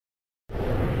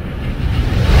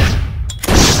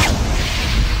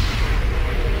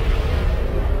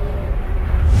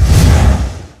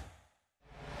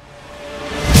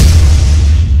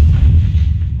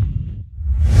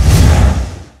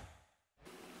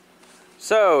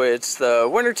So it's the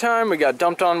winter time. We got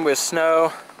dumped on with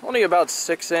snow, only about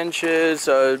 6 inches,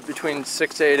 between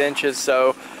 6 to 8 inches.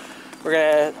 So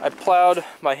I plowed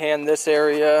by hand this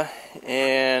area,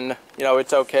 and you know,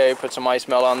 it's okay. Put some ice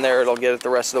melt on there, it'll get it the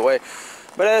rest of the way.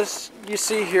 But as you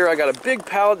see here, I got a big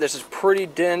pallet. This is pretty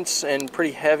dense and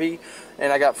pretty heavy,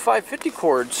 and I got 550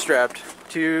 cords strapped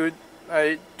to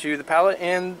the pallet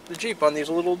and the Jeep on these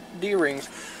little D-rings.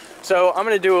 So I'm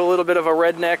going to do a little bit of a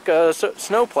redneck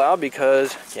snow plow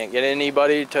because I can't get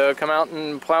anybody to come out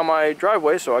and plow my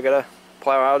driveway, so I got to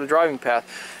plow out a driving path.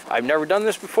 I've never done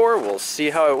this before. We'll see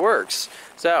how it works.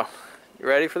 So, you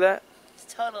ready for that?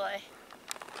 Totally.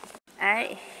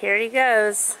 Alright, here he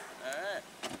goes. Alright.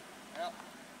 Well,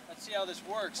 let's see how this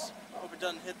works. Hope it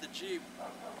doesn't hit the Jeep.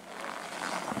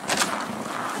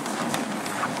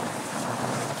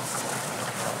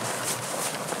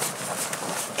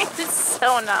 It's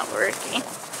so not working.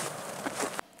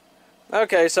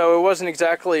 Okay, so it wasn't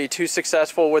exactly too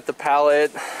successful with the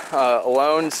pallet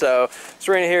alone, so this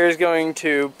right here is going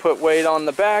to put weight on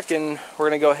the back, and we're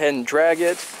going to go ahead and drag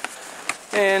it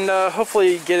and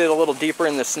hopefully get it a little deeper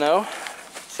in the snow.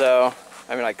 So,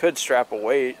 I mean, I could strap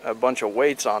a bunch of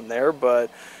weights on there, but,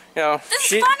 you know.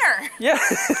 This is funner! Yeah.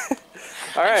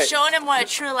 Alright. I'm showing him what a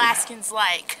true Alaskan's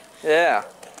like. Yeah.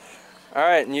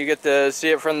 Alright, and you get to see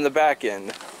it from the back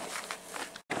end.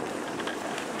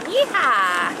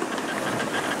 Yeehaw!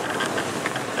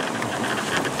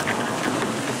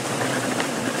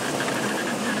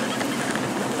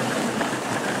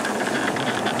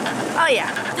 Oh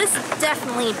yeah, this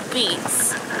definitely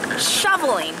beats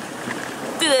shoveling.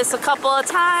 Do this a couple of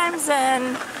times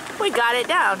and we got it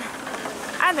down.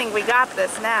 I think we got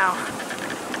this now.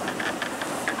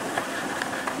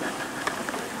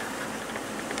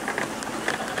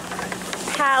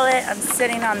 Pallet, I'm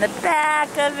sitting on the back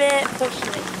of it, pushing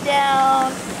it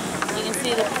down. You can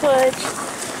see the push,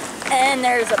 and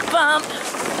there's a bump.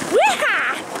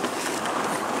 Weehaw!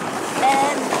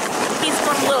 And he's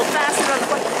going a little faster on the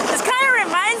point. This kind of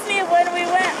reminds me of when we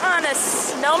went on a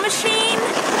snow machine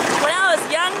when I was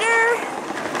younger,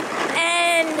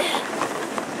 and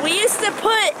we used to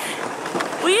put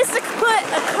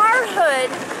a car hood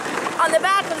on the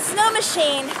back of the snow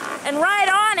machine and ride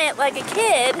on it like a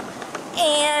kid.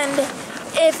 And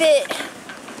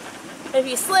if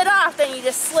you slid off, then you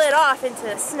just slid off into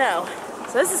the snow.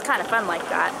 So this is kind of fun like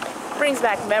that. Brings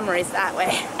back memories that way.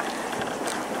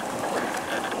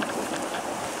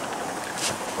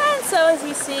 And so as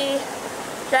you see,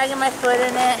 dragging my foot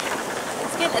in it,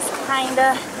 it's getting this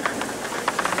kinda.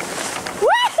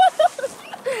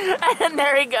 Woo! And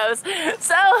there he goes.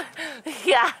 So,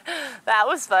 yeah, that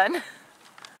was fun.